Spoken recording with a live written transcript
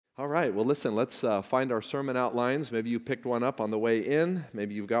All right, well, listen, let's find our sermon outlines. Maybe you picked one up on the way in.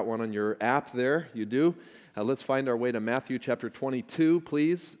 Maybe you've got one on your app there. You do. Let's find our way to Matthew chapter 22,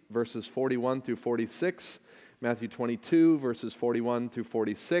 please, verses 41 through 46. Matthew 22, verses 41 through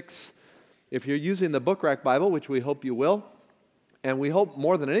 46. If you're using the Book Rack Bible, which we hope you will, and we hope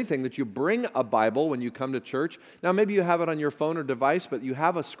more than anything that you bring a Bible when you come to church. Now, maybe you have it on your phone or device, but you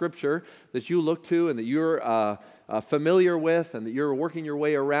have a scripture that you look to and that you're familiar with and that you're working your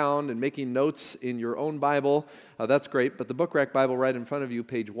way around and making notes in your own Bible. That's great. But the Book Rack Bible right in front of you,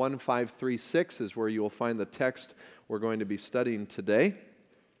 page 1536, is where you will find the text we're going to be studying today.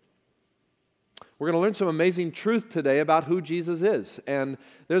 We're going to learn some amazing truth today about who Jesus is. And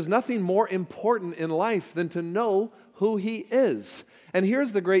there's nothing more important in life than to know who He is. And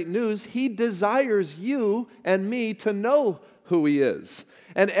here's the great news. He desires you and me to know who He is.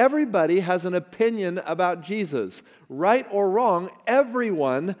 And everybody has an opinion about Jesus. Right or wrong,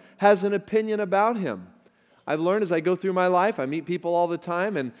 everyone has an opinion about Him. I've learned as I go through my life, I meet people all the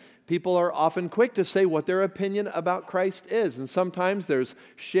time, and people are often quick to say what their opinion about Christ is. And sometimes there's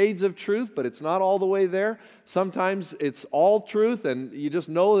shades of truth, but it's not all the way there. Sometimes it's all truth, and you just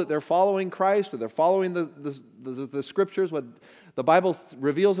know that they're following Christ, or they're following the Scriptures, what the Bible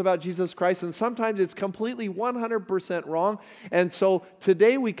reveals about Jesus Christ. And sometimes it's completely 100% wrong. And so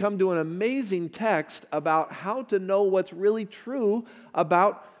today we come to an amazing text about how to know what's really true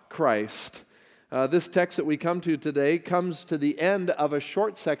about Christ. This text that we come to today comes to the end of a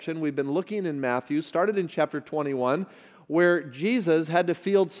short section we've been looking in Matthew, started in chapter 21, where Jesus had to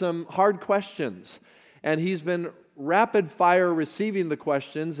field some hard questions. And He's been rapid fire receiving the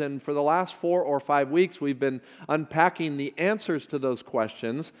questions, and for the last 4 or 5 weeks we've been unpacking the answers to those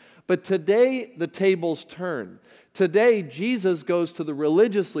questions. But today the tables turn. Today Jesus goes to the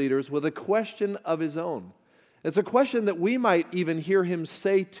religious leaders with a question of His own. It's a question that we might even hear Him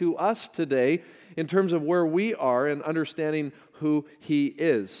say to us today in terms of where we are and understanding who He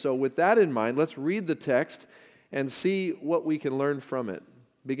is. So with that in mind, let's read the text and see what we can learn from it.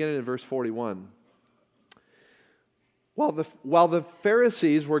 Beginning in verse 41. While the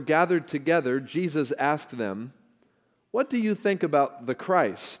Pharisees were gathered together, Jesus asked them, "What do you think about the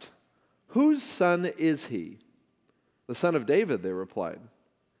Christ? Whose son is He?" "The son of David," they replied.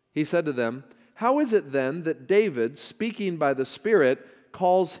 He said to them, "How is it then that David, speaking by the Spirit,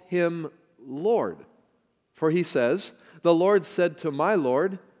 calls Him Lord? For he says, 'The Lord said to my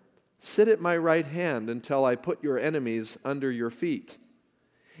Lord, sit at my right hand until I put your enemies under your feet.'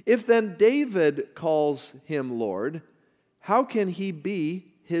 If then David calls Him Lord, how can He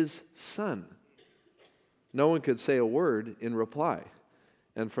be His son?" No one could say a word in reply.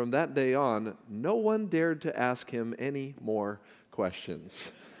 And from that day on, no one dared to ask Him any more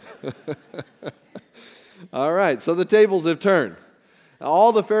questions. All right, so the tables have turned.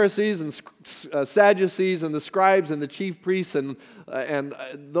 All the Pharisees and Sadducees and the scribes and the chief priests and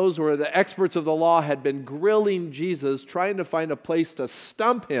those who were the experts of the law had been grilling Jesus, trying to find a place to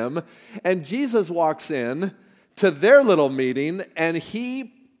stump Him. And Jesus walks in to their little meeting, and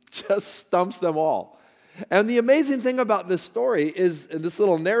He just stumps them all. And the amazing thing about this story is, this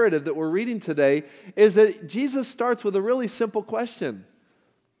little narrative that we're reading today, is that Jesus starts with a really simple question.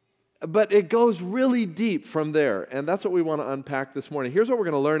 But it goes really deep from there, and that's what we want to unpack this morning. Here's what we're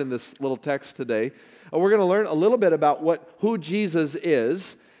going to learn in this little text today. We're going to learn a little bit about who Jesus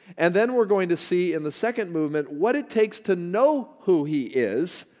is, and then we're going to see in the second movement what it takes to know who He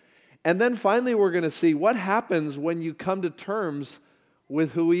is, and then finally we're going to see what happens when you come to terms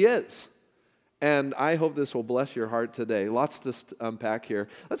with who He is. And I hope this will bless your heart today. Lots to unpack here.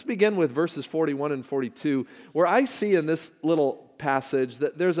 Let's begin with verses 41 and 42, where I see in this little passage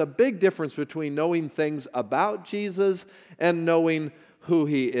that there's a big difference between knowing things about Jesus and knowing who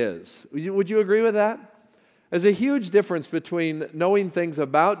He is. Would you agree with that? There's a huge difference between knowing things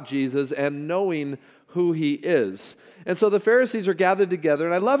about Jesus and knowing who He is. And so the Pharisees are gathered together,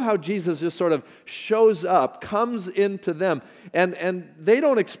 and I love how Jesus just sort of shows up, comes into them, and they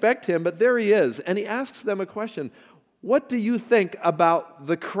don't expect Him, but there He is, and He asks them a question. What do you think about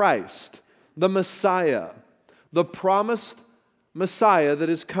the Christ, the Messiah, the promised Messiah that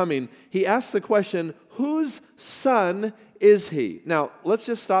is coming? He asks the question, whose son is He? Now, let's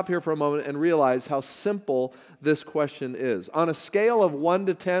just stop here for a moment and realize how simple this question is. On a scale of 1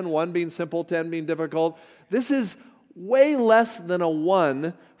 to 10, 1 being simple, 10 being difficult, this is way less than a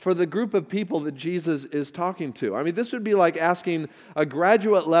 1 for the group of people that Jesus is talking to. I mean, this would be like asking a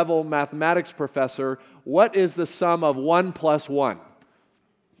graduate level mathematics professor, what is the sum of 1 plus 1?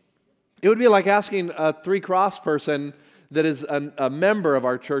 It would be like asking a three-cross person that is a member of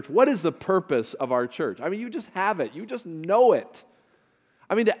our church, what is the purpose of our church? I mean, you just have it. You just know it.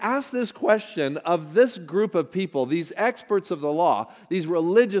 I mean, to ask this question of this group of people, these experts of the law, these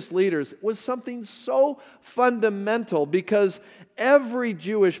religious leaders, was something so fundamental because every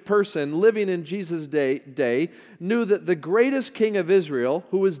Jewish person living in Jesus' day knew that the greatest king of Israel,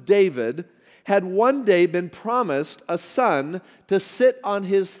 who was David, had one day been promised a son to sit on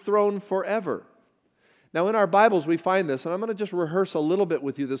his throne forever. Now, in our Bibles, we find this, and I'm going to just rehearse a little bit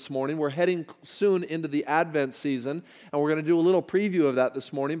with you this morning. We're heading soon into the Advent season, and we're going to do a little preview of that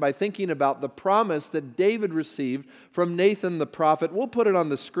this morning by thinking about the promise that David received from Nathan the prophet. We'll put it on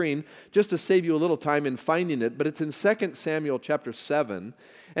the screen just to save you a little time in finding it, but it's in 2 Samuel chapter 7.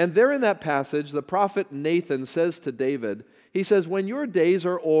 And there in that passage, the prophet Nathan says to David, he says, "When your days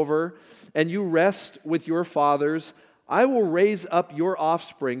are over and you rest with your fathers, I will raise up your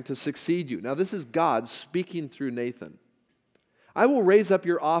offspring to succeed you." Now, this is God speaking through Nathan. "I will raise up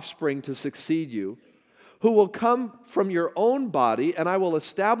your offspring to succeed you, who will come from your own body, and I will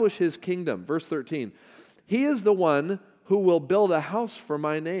establish his kingdom." Verse 13, "He is the one who will build a house for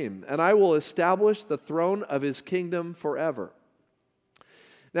my name, and I will establish the throne of his kingdom forever."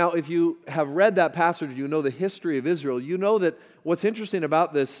 Now, if you have read that passage, you know the history of Israel, you know that what's interesting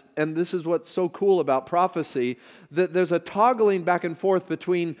about this, and this is what's so cool about prophecy, that there's a toggling back and forth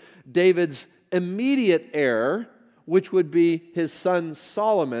between David's immediate heir, which would be his son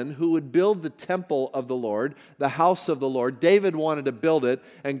Solomon, who would build the temple of the Lord, the house of the Lord. David wanted to build it,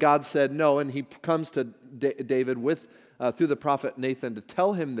 and God said no, and he comes to David with through the prophet Nathan to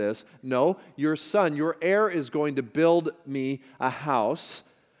tell him this. "No, your son, your heir is going to build me a house."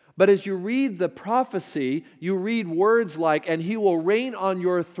 But as you read the prophecy, you read words like, "and he will reign on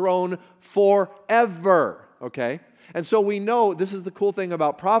your throne forever." Okay? And so we know, this is the cool thing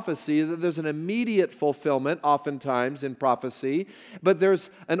about prophecy, that there's an immediate fulfillment oftentimes in prophecy, but there's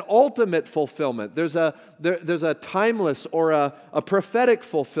an ultimate fulfillment. There's a timeless or a prophetic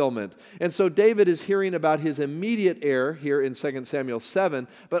fulfillment. And so David is hearing about his immediate heir here in 2 Samuel 7,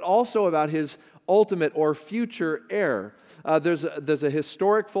 but also about his ultimate or future heir. There's a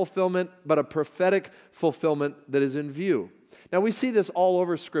historic fulfillment, but a prophetic fulfillment that is in view. Now, we see this all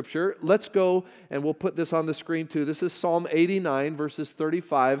over Scripture. Let's go, and we'll put this on the screen too. This is Psalm 89, verses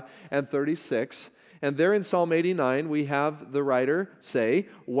 35 and 36. And there in Psalm 89, we have the writer say,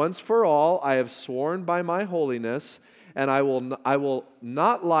 "Once for all, I have sworn by my holiness, and I will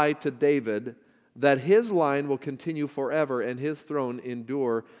not lie to David, that his line will continue forever, and his throne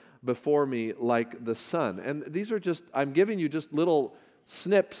endure before me like the sun." And these are just, I'm giving you just little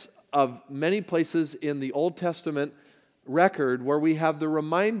snips of many places in the Old Testament record where we have the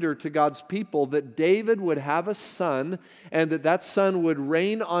reminder to God's people that David would have a son and that son would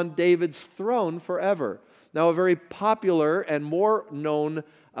reign on David's throne forever. Now, a very popular and more known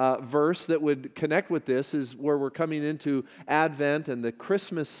verse that would connect with this is where we're coming into Advent and the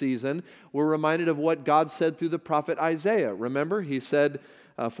Christmas season. We're reminded of what God said through the prophet Isaiah. Remember, he said,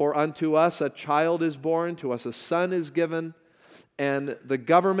 "For unto us a child is born, to us a son is given, and the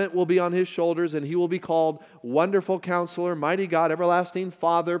government will be on his shoulders, and he will be called Wonderful Counselor, Mighty God, Everlasting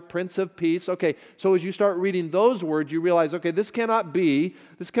Father, Prince of Peace." Okay, so as you start reading those words, you realize, okay, this cannot be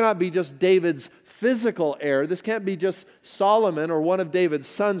just David's physical heir. This can't be just Solomon or one of David's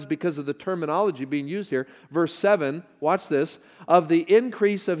sons because of the terminology being used here. Verse 7, watch this. "Of the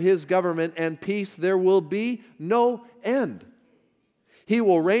increase of his government and peace there will be no end. He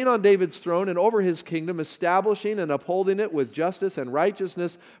will reign on David's throne and over his kingdom, establishing and upholding it with justice and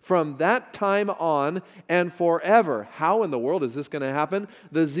righteousness from that time on and forever." How in the world is this going to happen?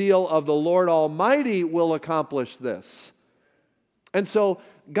 "The zeal of the Lord Almighty will accomplish this." And so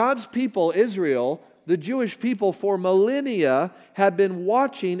God's people, Israel, the Jewish people for millennia, had been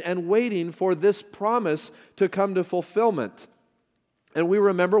watching and waiting for this promise to come to fulfillment. And we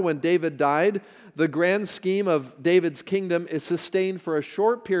remember when David died, the grand scheme of David's kingdom is sustained for a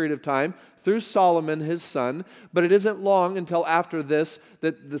short period of time through Solomon, his son, but it isn't long until after this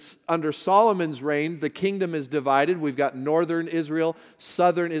that under Solomon's reign, the kingdom is divided. We've got northern Israel,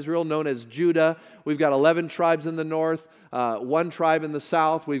 southern Israel, known as Judah. We've got 11 tribes in the north, 1 tribe in the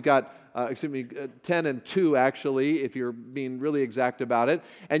south. We've got 10 and 2, actually, if you're being really exact about it.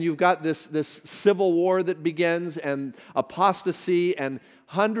 And you've got this civil war that begins, and apostasy, and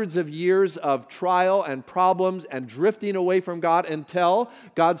hundreds of years of trial and problems and drifting away from God until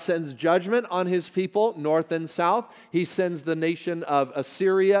God sends judgment on his people, north and south. He sends the nation of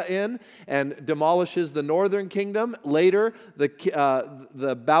Assyria in and demolishes the northern kingdom. Later,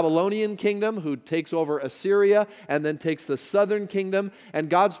 the Babylonian kingdom, who takes over Assyria and then takes the southern kingdom. And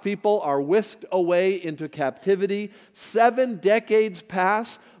God's people are whisked away into captivity. 7 decades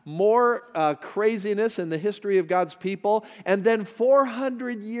pass. more craziness in the history of God's people, and then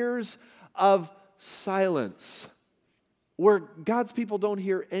 400 years of silence where God's people don't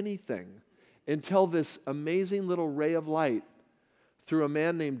hear anything until this amazing little ray of light through a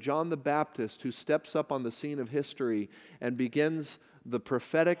man named John the Baptist, who steps up on the scene of history and begins the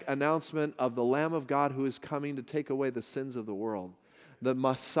prophetic announcement of the Lamb of God who is coming to take away the sins of the world. The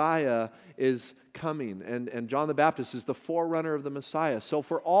Messiah is coming, and John the Baptist is the forerunner of the Messiah. So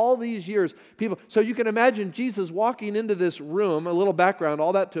for all these years, so you can imagine Jesus walking into this room, a little background,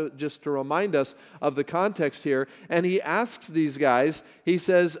 all that just to remind us of the context here, and he asks these guys, he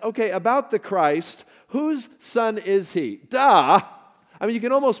says, okay, about the Christ, whose son is he? Duh! I mean, you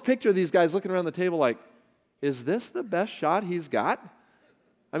can almost picture these guys looking around the table like, is this the best shot he's got?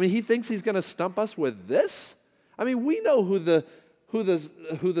 I mean, he thinks he's going to stump us with this? I mean, we know who the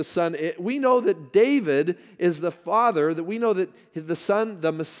son is. We know that David is the father, that we know that the son,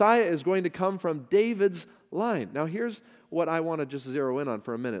 the Messiah, is going to come from David's line. Now, here's what I want to just zero in on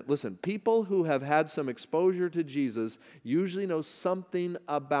for a minute. Listen, people who have had some exposure to Jesus usually know something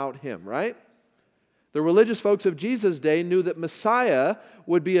about him, right? The religious folks of Jesus' day knew that Messiah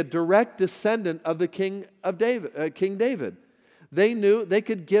would be a direct descendant of the King David. They knew they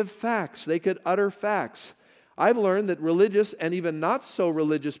could give facts. They could utter facts. I've learned that religious and even not so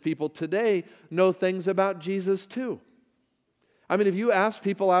religious people today know things about Jesus too. I mean, if you ask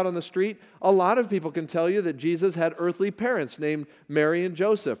people out on the street, a lot of people can tell you that Jesus had earthly parents named Mary and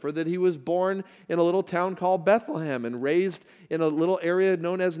Joseph, or that he was born in a little town called Bethlehem and raised in a little area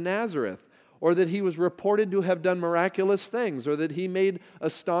known as Nazareth, or that he was reported to have done miraculous things, or that he made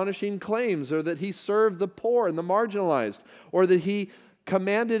astonishing claims, or that he served the poor and the marginalized, or that he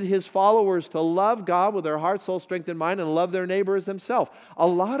commanded his followers to love God with their heart, soul, strength, and mind, and love their neighbor as themselves. A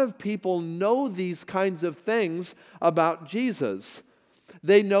lot of people know these kinds of things about Jesus.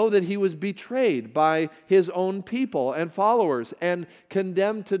 They know that he was betrayed by his own people and followers and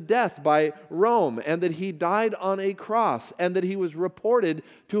condemned to death by Rome, and that he died on a cross, and that he was reported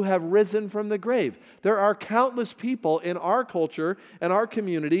to have risen from the grave. There are countless people in our culture and our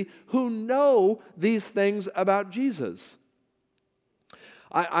community who know these things about Jesus.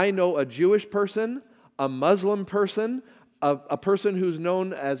 I know a Jewish person, a Muslim person, a person who's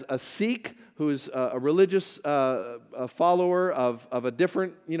known as a Sikh, who's a religious follower of a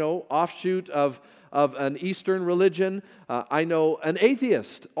different, offshoot of an Eastern religion. I know an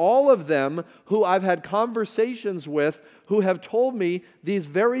atheist. All of them who I've had conversations with who have told me these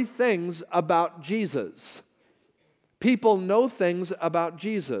very things about Jesus. People know things about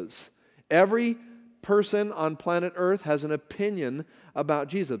Jesus. Every person on planet Earth has an opinion about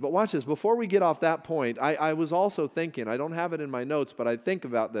Jesus. But watch this. Before we get off that point, I was also thinking, I don't have it in my notes, but I think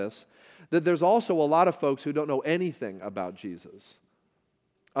about this, that there's also a lot of folks who don't know anything about Jesus.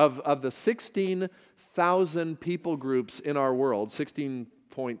 Of the 16,000 people groups in our world, 16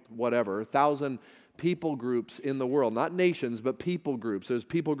 point whatever, 1,000 people groups in the world, not nations, but people groups. There's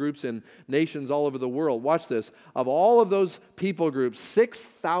people groups in nations all over the world. Watch this. Of all of those people groups,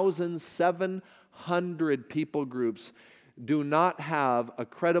 6,700 people groups do not have a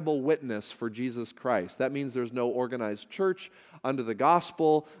credible witness for Jesus Christ. That means there's no organized church under the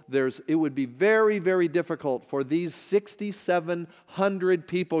gospel. It would be very, very difficult for these 6,700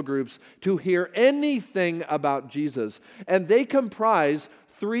 people groups to hear anything about Jesus. And they comprise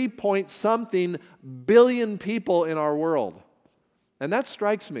 3-point-something billion people in our world. And that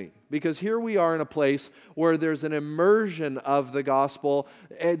strikes me, because here we are in a place where there's an immersion of the gospel.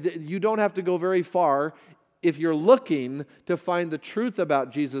 You don't have to go very far if you're looking to find the truth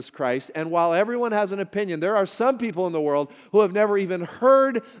about Jesus Christ. And while everyone has an opinion, there are some people in the world who have never even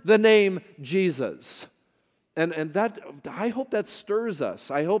heard the name Jesus. And that, I hope that stirs us.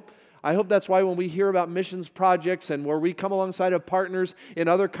 I hope that's why when we hear about missions projects and where we come alongside of partners in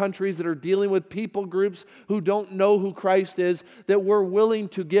other countries that are dealing with people groups who don't know who Christ is, that we're willing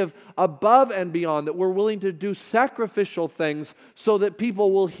to give above and beyond, that we're willing to do sacrificial things so that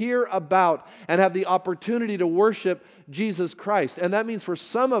people will hear about and have the opportunity to worship Jesus Christ. And that means for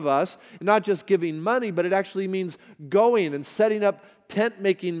some of us, not just giving money, but it actually means going and setting up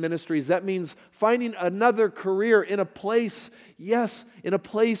tent-making ministries. That means finding another career in a place, yes, in a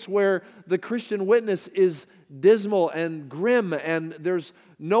place where the Christian witness is dismal and grim, and there's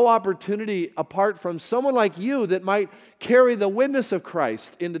no opportunity apart from someone like you that might carry the witness of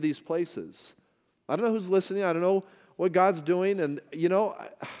Christ into these places. I don't know who's listening. I don't know what God's doing. And,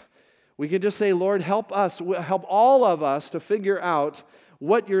 we can just say, Lord, help us, help all of us to figure out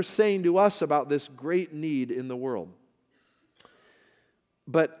what you're saying to us about this great need in the world.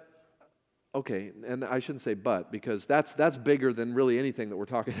 But Okay, and I shouldn't say but, because that's bigger than really anything that we're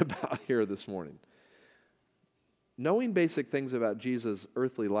talking about here this morning. Knowing basic things about Jesus'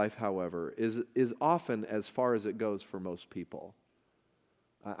 earthly life, however, is often as far as it goes for most people.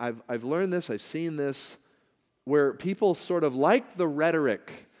 I've learned this, I've seen this, where people sort of like the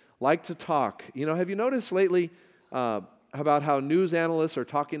rhetoric, like to talk. Have you noticed lately about how news analysts are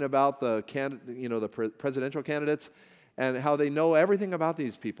talking about the presidential candidates and how they know everything about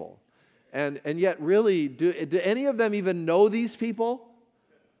these people? And yet, really, do any of them even know these people?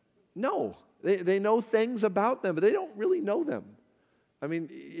 No. They know things about them, but they don't really know them. I mean,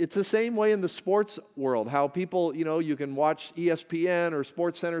 it's the same way in the sports world, how people, you can watch ESPN or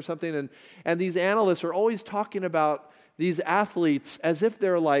SportsCenter or something, and these analysts are always talking about these athletes as if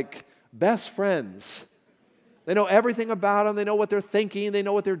they're like best friends. They know everything about them. They know what they're thinking. They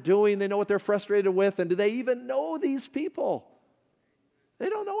know what they're doing. They know what they're frustrated with. And do they even know these people? They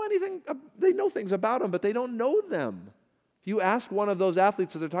don't know anything. They know things about them, but they don't know them. If you ask one of those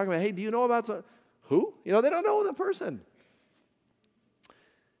athletes that they're talking about, hey, do you know about who? They don't know the person.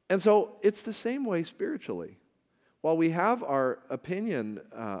 And so it's the same way spiritually. While we have our opinion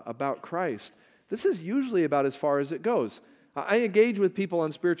about Christ, this is usually about as far as it goes. I engage with people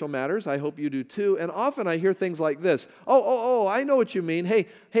on spiritual matters. I hope you do too. And often I hear things like this. Oh, I know what you mean. Hey,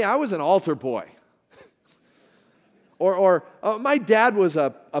 I was an altar boy. or my dad was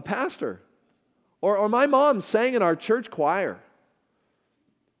a pastor. Or my mom sang in our church choir.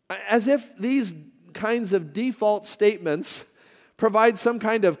 As if these kinds of default statements provide some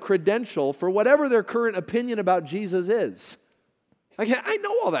kind of credential for whatever their current opinion about Jesus is. I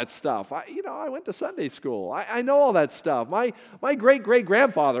know all that stuff. I went to Sunday school. I know all that stuff. My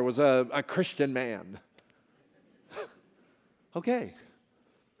great-great-grandfather was a Christian man. Okay.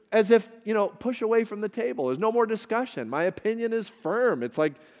 As if, push away from the table. There's no more discussion. My opinion is firm. It's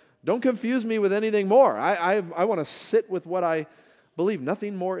like, don't confuse me with anything more. I want to sit with what I believe.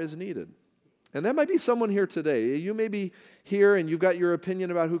 Nothing more is needed. And that might be someone here today. You may be here and you've got your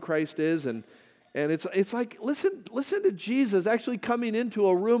opinion about who Christ is, and it's like, listen to Jesus actually coming into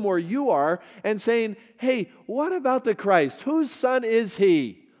a room where you are and saying, hey, what about the Christ? Whose son is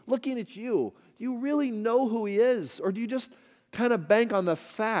he? Looking at you. Do you really know who he is? Or do you just kind of bank on the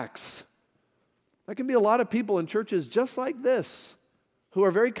facts? There can be a lot of people in churches just like this who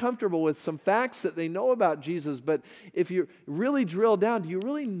are very comfortable with some facts that they know about Jesus, but if you really drill down, do you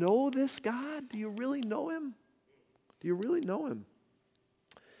really know this God? Do you really know him? Do you really know him?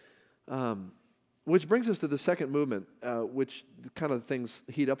 Which brings us to the second movement, which kind of things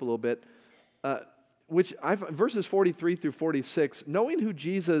heat up a little bit, verses 43 through 46, knowing who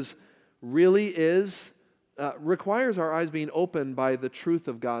Jesus really is requires our eyes being opened by the truth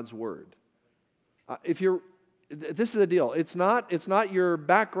of God's word. This is the deal. It's not your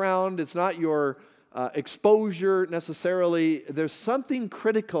background. It's not your exposure necessarily. There's something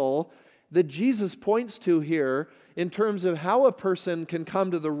critical that Jesus points to here in terms of how a person can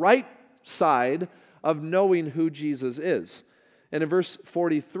come to the right side of knowing who Jesus is. And in verse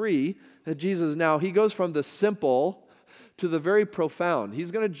 43, Jesus now, he goes from the simple to the very profound.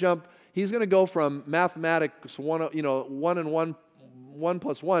 He's going to go from mathematics, one and one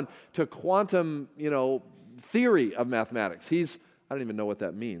plus one, to quantum, theory of mathematics. I don't even know what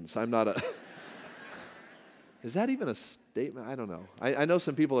that means. I'm not a... Is that even a statement? I don't know. I know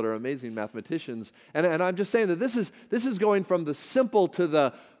some people that are amazing mathematicians, and I'm just saying that this is going from the simple to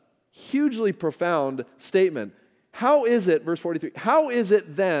the hugely profound statement. How is it, verse 43, how is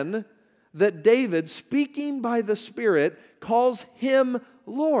it then that David, speaking by the Spirit, calls him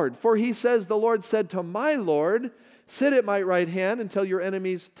Lord? For he says, the Lord said to my Lord, sit at my right hand till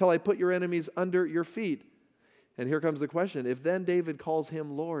I put your enemies under your feet. And here comes the question. If then David calls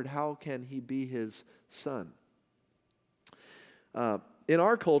him Lord, how can he be his son? In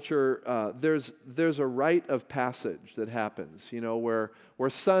our culture, there's a rite of passage that happens, where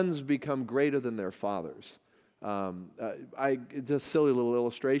sons become greater than their fathers. Just a silly little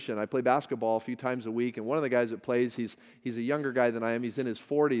illustration. I play basketball a few times a week, and one of the guys that plays, he's a younger guy than I am. He's in his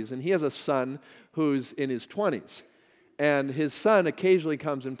 40s, and he has a son who's in his 20s. And his son occasionally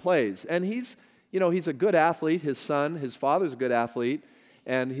comes and plays. And he's a good athlete. His father's a good athlete.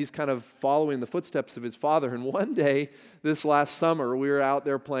 And he's kind of following the footsteps of his father. And one day, this last summer, we were out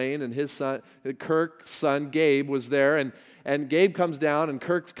there playing, and his son, Kirk's son, Gabe, was there. And Gabe comes down, and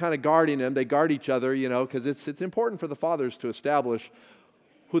Kirk's kind of guarding him. They guard each other, because it's important for the fathers to establish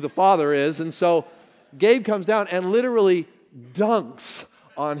who the father is. And so Gabe comes down and literally dunks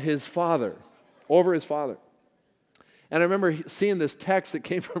on his father, over his father. And I remember seeing this text that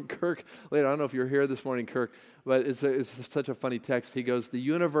came from Kirk later. I don't know if you're here this morning, Kirk, but it's such a funny text. He goes, "The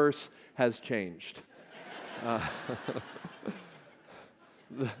universe has changed." Oh,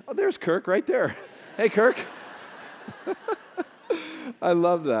 there's Kirk right there. Hey, Kirk. I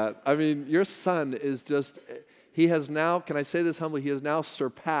love that. I mean, your son is just, he has now, can I say this humbly, he has now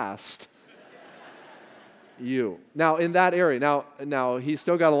surpassed you. Now, in that area, now he's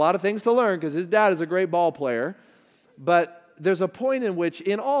still got a lot of things to learn because his dad is a great ball player, but there's a point in which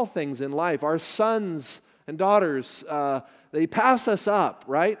in all things in life, our sons and daughters, they pass us up,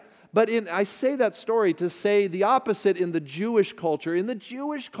 right? But I say that story to say the opposite in the Jewish culture. In the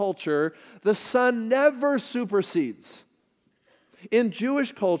Jewish culture, the son never supersedes. In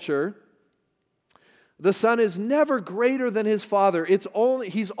Jewish culture, the son is never greater than his father.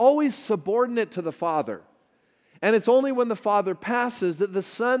 He's always subordinate to the father. And it's only when the father passes that the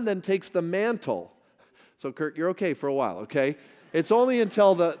son then takes the mantle. So Kirk, you're okay for a while, okay? It's only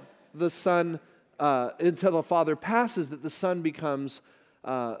until the father passes that the son becomes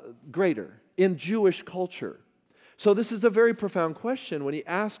greater in Jewish culture. So this is a very profound question when he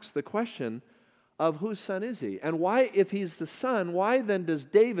asks the question of whose son is he? And why, if he's the son, why then does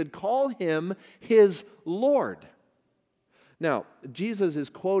David call him his Lord? Now, Jesus is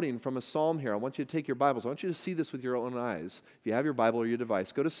quoting from a psalm here. I want you to take your Bibles. I want you to see this with your own eyes. If you have your Bible or your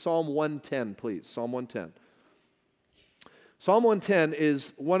device, go to Psalm 110, please. Psalm 110. Psalm 110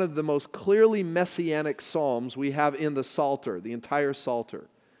 is one of the most clearly messianic psalms we have in the Psalter, the entire Psalter.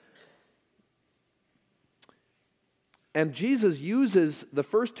 And Jesus uses the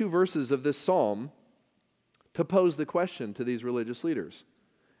first two verses of this psalm to pose the question to these religious leaders.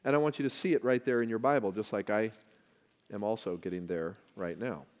 And I want you to see it right there in your Bible, just like I am also getting there right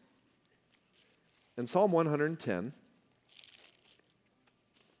now. In Psalm 110,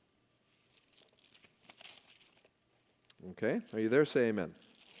 okay, are you there? Say amen.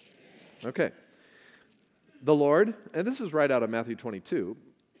 Okay. The Lord, and this is right out of Matthew 22,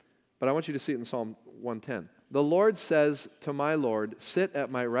 but I want you to see it in Psalm 110. The Lord says to my Lord, sit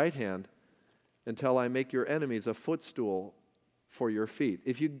at my right hand until I make your enemies a footstool for your feet.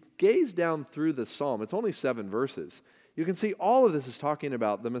 If you gaze down through the psalm, it's only 7 verses. You can see all of this is talking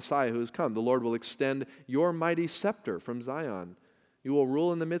about the Messiah who has come. The Lord will extend your mighty scepter from Zion. You will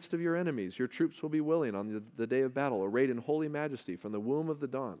rule in the midst of your enemies. Your troops will be willing on the day of battle, arrayed in holy majesty from the womb of the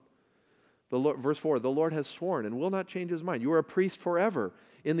dawn. Verse 4, the Lord has sworn and will not change his mind. You are a priest forever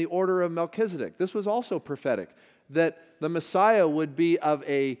in the order of Melchizedek. This was also prophetic, that the Messiah would be of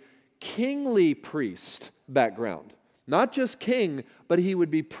a kingly priest background. Not just king, but he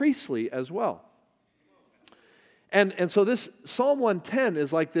would be priestly as well. And so this Psalm 110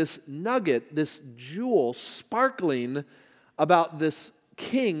 is like this nugget, this jewel sparkling about this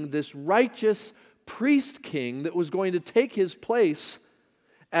king, this righteous priest king that was going to take his place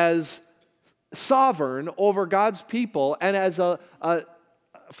as sovereign over God's people and as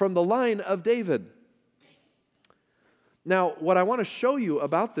from the line of David. Now, what I want to show you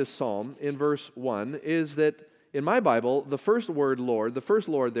about this psalm in verse 1 is that in my Bible, the first word Lord, the first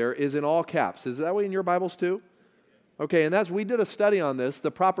Lord there is in all caps. Is that way in your Bibles too? Okay, and we did a study on this, the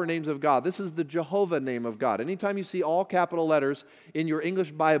proper names of God. This is the Jehovah name of God. Anytime you see all capital letters in your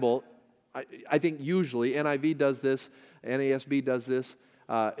English Bible, I think usually NIV does this, NASB does this,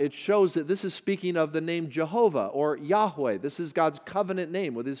 it shows that this is speaking of the name Jehovah or Yahweh. This is God's covenant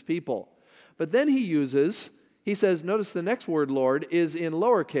name with his people. But then he says, notice the next word, Lord, is in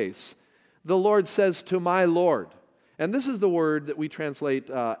lowercase. The Lord says to my Lord. And this is the word that we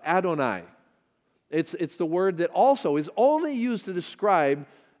translate Adonai. It's the word that also is only used to describe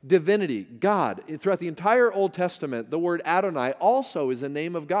divinity, God. Throughout the entire Old Testament, the word Adonai also is a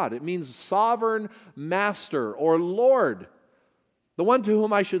name of God. It means sovereign master or Lord, the one to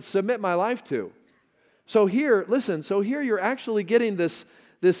whom I should submit my life to. So here you're actually getting this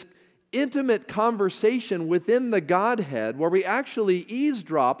intimate conversation within the Godhead where we actually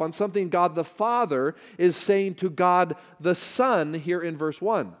eavesdrop on something God the Father is saying to God the Son here in verse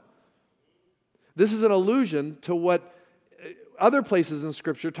 1. This is an allusion to what other places in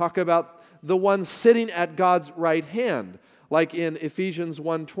Scripture talk about the one sitting at God's right hand, like in Ephesians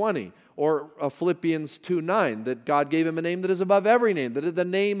 1:20 or Philippians 2:9, that God gave him a name that is above every name, that is the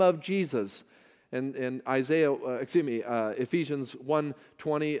name of Jesus. And Ephesians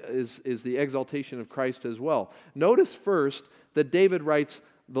 1:20 is the exaltation of Christ as well. Notice first that David writes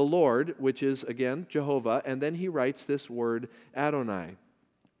the Lord, which is, again, Jehovah, and then he writes this word Adonai.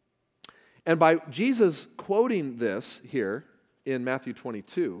 And by Jesus quoting this here in Matthew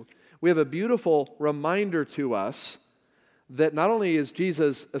 22, we have a beautiful reminder to us that not only is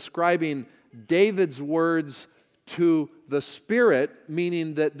Jesus ascribing David's words to the Spirit,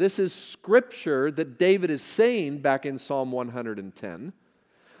 meaning that this is Scripture that David is saying back in Psalm 110,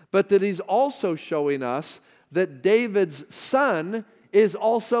 but that he's also showing us that David's Son is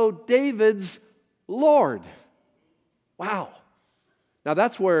also David's Lord. Wow. Now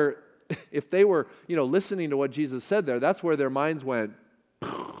that's where, if they were, listening to what Jesus said there, that's where their minds went,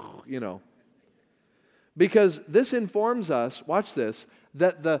 Because this informs us, watch this,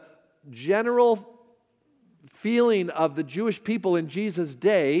 that the general feeling of the Jewish people in Jesus'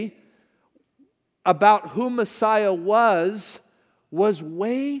 day about who Messiah was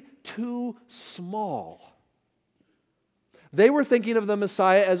way too small. They were thinking of the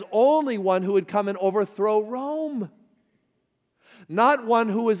Messiah as only one who would come and overthrow Rome, not one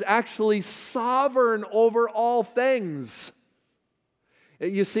who was actually sovereign over all things.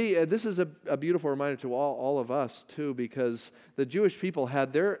 You see, this is a beautiful reminder to all of us, too, because the Jewish people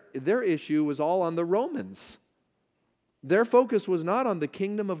had their issue was all on the Romans. Their focus was not on the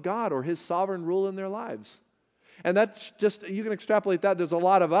kingdom of God or His sovereign rule in their lives. And that's just, you can extrapolate that. There's a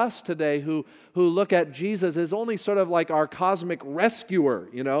lot of us today who look at Jesus as only sort of like our cosmic rescuer,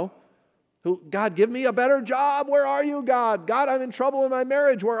 Who, God, give me a better job. Where are you, God? God, I'm in trouble in my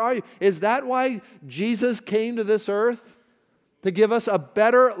marriage. Where are you? Is that why Jesus came to this earth? To give us a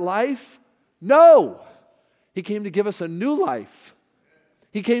better life? No. He came to give us a new life.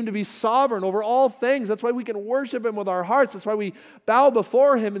 He came to be sovereign over all things. That's why we can worship Him with our hearts. That's why we bow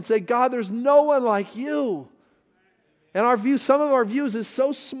before Him and say, God, there's no one like you. And some of our views is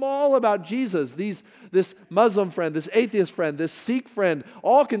so small about Jesus. This Muslim friend, this atheist friend, this Sikh friend,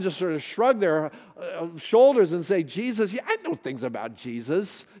 all can just sort of shrug their shoulders and say, Jesus, yeah, I know things about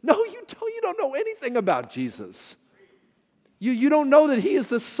Jesus. No, you don't. You don't know anything about Jesus. You don't know that He is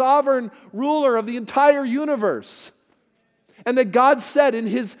the sovereign ruler of the entire universe. And that God said in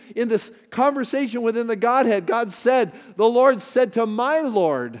this conversation within the Godhead, God said, the Lord said to my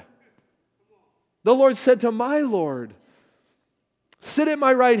Lord, sit at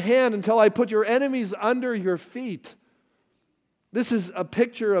my right hand until I put your enemies under your feet. This is a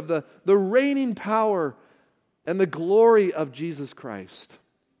picture of the reigning power and the glory of Jesus Christ.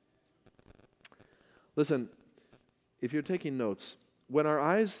 Listen, if you're taking notes, when our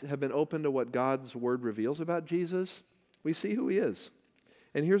eyes have been opened to what God's Word reveals about Jesus, we see who He is.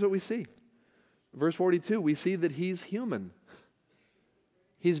 And here's what we see. Verse 42, we see that He's human.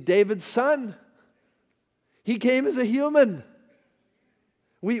 He's David's son. He came as a human.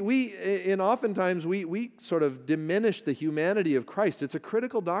 Oftentimes we sort of diminish the humanity of Christ. It's a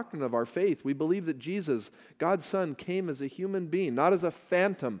critical doctrine of our faith. We believe that Jesus, God's Son, came as a human being, not as a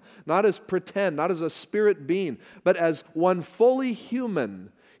phantom, not as pretend, not as a spirit being, but as one fully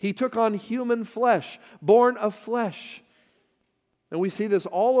human. He took on human flesh, born of flesh. And we see this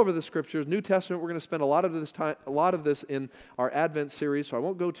all over the Scriptures. New Testament, we're going to spend a lot of this in our Advent series, so I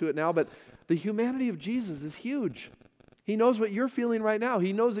won't go to it now, but the humanity of Jesus is huge. He knows what you're feeling right now.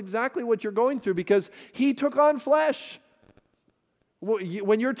 He knows exactly what you're going through because He took on flesh.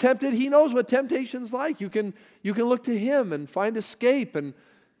 When you're tempted, He knows what temptation's like. You can look to Him and find escape and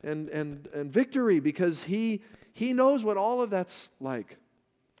victory because He knows what all of that's like.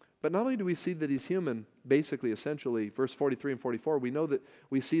 But not only do we see that He's human, basically, essentially, verse 43 and 44,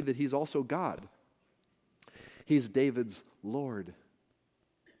 we see that He's also God. He's David's Lord.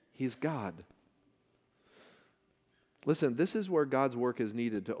 He's God. Listen, this is where God's work is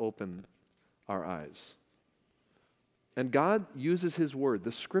needed to open our eyes. And God uses His Word,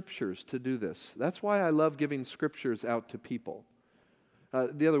 the Scriptures, to do this. That's why I love giving Scriptures out to people.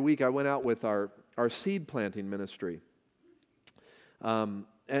 The other week I went out with our seed planting ministry.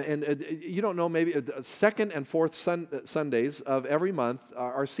 And you don't know, maybe second and fourth Sundays of every month,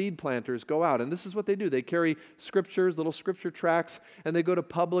 our seed planters go out. And this is what they do. They carry scriptures, little scripture tracts, and they go to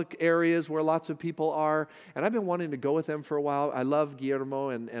public areas where lots of people are. And I've been wanting to go with them for a while. I love Guillermo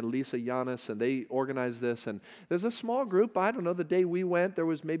and Lisa Yanis, and they organize this. And there's a small group. I don't know, the day we went, there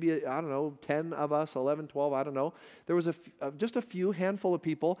was maybe, 10 of us, 11, 12, I don't know. There was just a handful of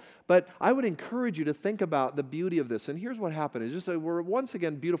people. But I would encourage you to think about the beauty of this. And here's what happened. It's just we're once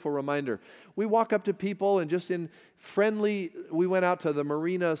again beautiful reminder. We walk up to people and just we went out to the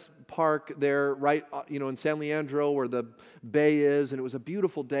Marina Park there, right, in San Leandro where the bay is, and it was a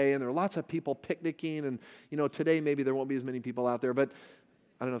beautiful day, and there were lots of people picnicking, and, today maybe there won't be as many people out there, but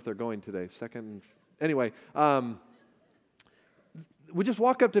I don't know if they're going today. Anyway, we just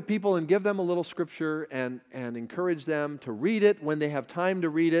walk up to people and give them a little scripture and encourage them to read it when they have time to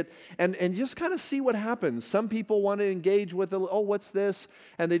read it and just kind of see what happens. Some people want to engage with, what's this?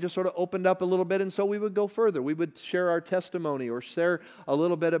 And they just sort of opened up a little bit, and so we would go further. We would share our testimony or share a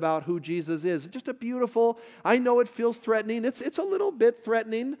little bit about who Jesus is. Just a beautiful, I know it feels threatening. It's a little bit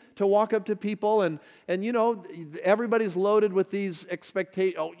threatening to walk up to people and everybody's loaded with these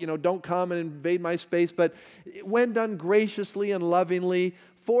expectations, don't come and invade my space. But when done graciously and lovingly,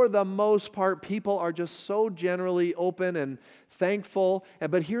 for the most part, people are just so generally open and thankful.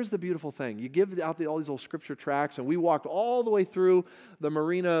 But here's the beautiful thing. You give out all these little scripture tracts, and we walked all the way through the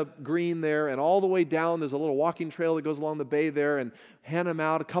Marina Green there and all the way down. There's a little walking trail that goes along the bay there, and hand them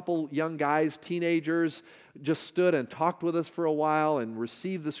out. A couple young guys, teenagers, just stood and talked with us for a while and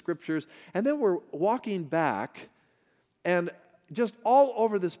received the scriptures. And then we're walking back, and just all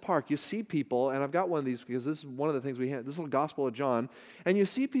over this park, you see people, and I've got one of these because this is one of the things we have, this little Gospel of John, and you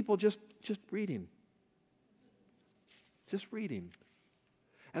see people just reading. Just reading.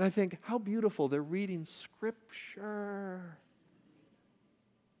 And I think, how beautiful, they're reading Scripture.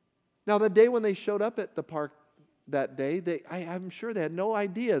 Now, the day when they showed up at the park that day, I'm sure they had no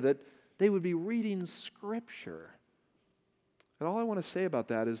idea that they would be reading Scripture. And all I want to say about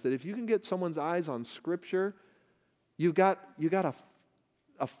that is that if you can get someone's eyes on Scripture, you got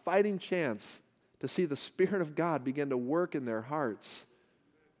a fighting chance to see the Spirit of God begin to work in their hearts.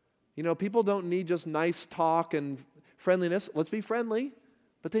 People don't need just nice talk and friendliness. Let's be friendly,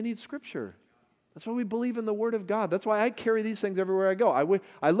 but they need Scripture. That's why we believe in the Word of God. That's why I carry these things everywhere I go.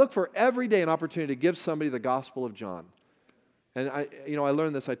 I look for every day an opportunity to give somebody the Gospel of John. And I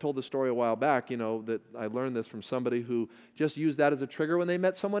learned this. I told the story a while back, that I learned this from somebody who just used that as a trigger when they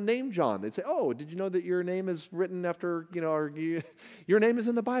met someone named John. They'd say, "Oh, did you know that your name is written after, or your name is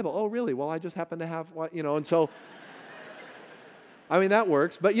in the Bible?" "Oh, really? Well, I just happen to have what, and so, that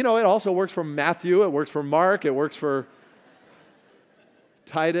works. But, it also works for Matthew. It works for Mark. It works for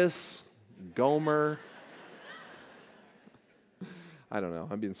Titus, Gomer. I don't know.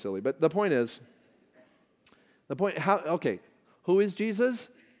 I'm being silly. But the point is, who is Jesus?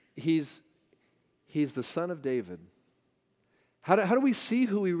 He's the Son of David. How do we see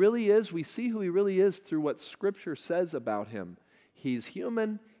who he really is? We see who he really is through what Scripture says about him. He's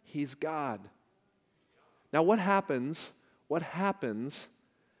human. He's God. Now, what happens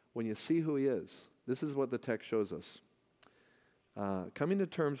when you see who he is? This is what the text shows us. Coming to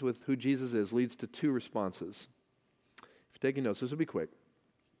terms with who Jesus is leads to two responses. If you're taking notes, this will be quick.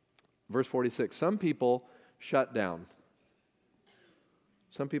 Verse 46, some people shut down.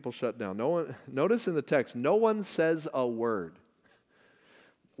 Some people shut down. Notice in the text, no one says a word.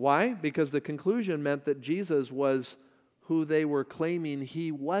 Why? Because the conclusion meant that Jesus was who they were claiming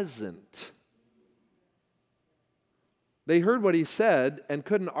he wasn't. They heard what he said and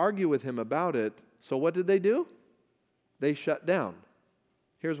couldn't argue with him about it. So what did they do? They shut down.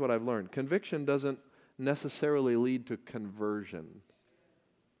 Here's what I've learned. Conviction doesn't necessarily lead to conversion.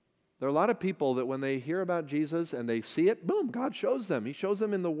 There are a lot of people that when they hear about Jesus and they see it, boom, God shows them. He shows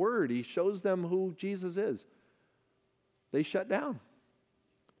them in the Word. He shows them who Jesus is. They shut down.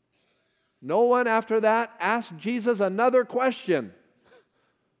 No one after that asked Jesus another question.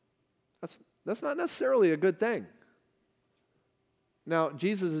 That's not necessarily a good thing. Now,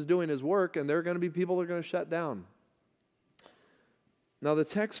 Jesus is doing his work, and there are going to be people that are going to shut down. Now, the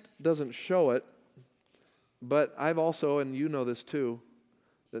text doesn't show it, but I've also, and you know this too,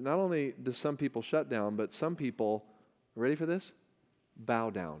 that not only do some people shut down, but some people, ready for this?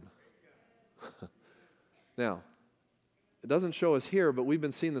 Bow down. Now, it doesn't show us here, but we've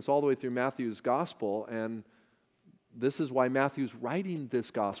been seeing this all the way through Matthew's gospel, and this is why Matthew's writing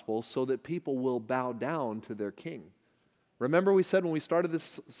this gospel, so that people will bow down to their king. Remember we said when we started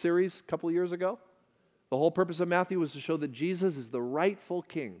this series a couple of years ago? The whole purpose of Matthew was to show that Jesus is the rightful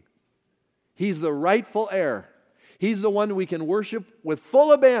king. He's the rightful heir. He's the one we can worship with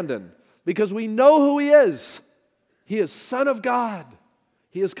full abandon because we know who he is. He is Son of God.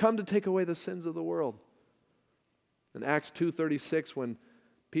 He has come to take away the sins of the world. In Acts 2:36, when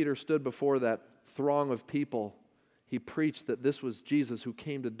Peter stood before that throng of people, he preached that this was Jesus who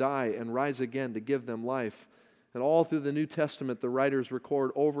came to die and rise again to give them life. And all through the New Testament, the writers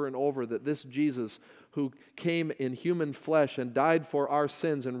record over and over that this Jesus who came in human flesh and died for our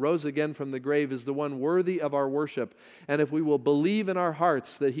sins and rose again from the grave is the one worthy of our worship. And if we will believe in our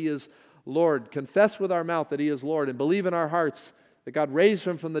hearts that he is Lord, confess with our mouth that he is Lord, and believe in our hearts that God raised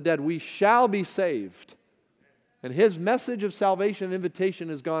him from the dead, we shall be saved. And his message of salvation and invitation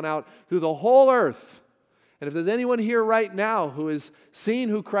has gone out through the whole earth. And if there's anyone here right now who is seeing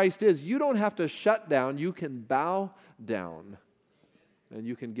who Christ is, you don't have to shut down. You can bow down. and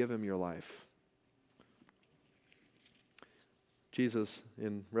you can give him your life. Jesus,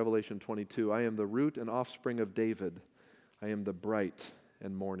 in Revelation 22, I am the root and offspring of David. I am the bright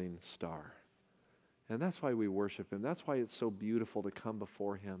and morning star. And that's why we worship him. That's why it's so beautiful to come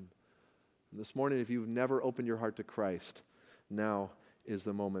before him. And this morning, if you've never opened your heart to Christ, now is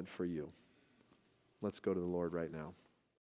the moment for you. Let's go to the Lord right now.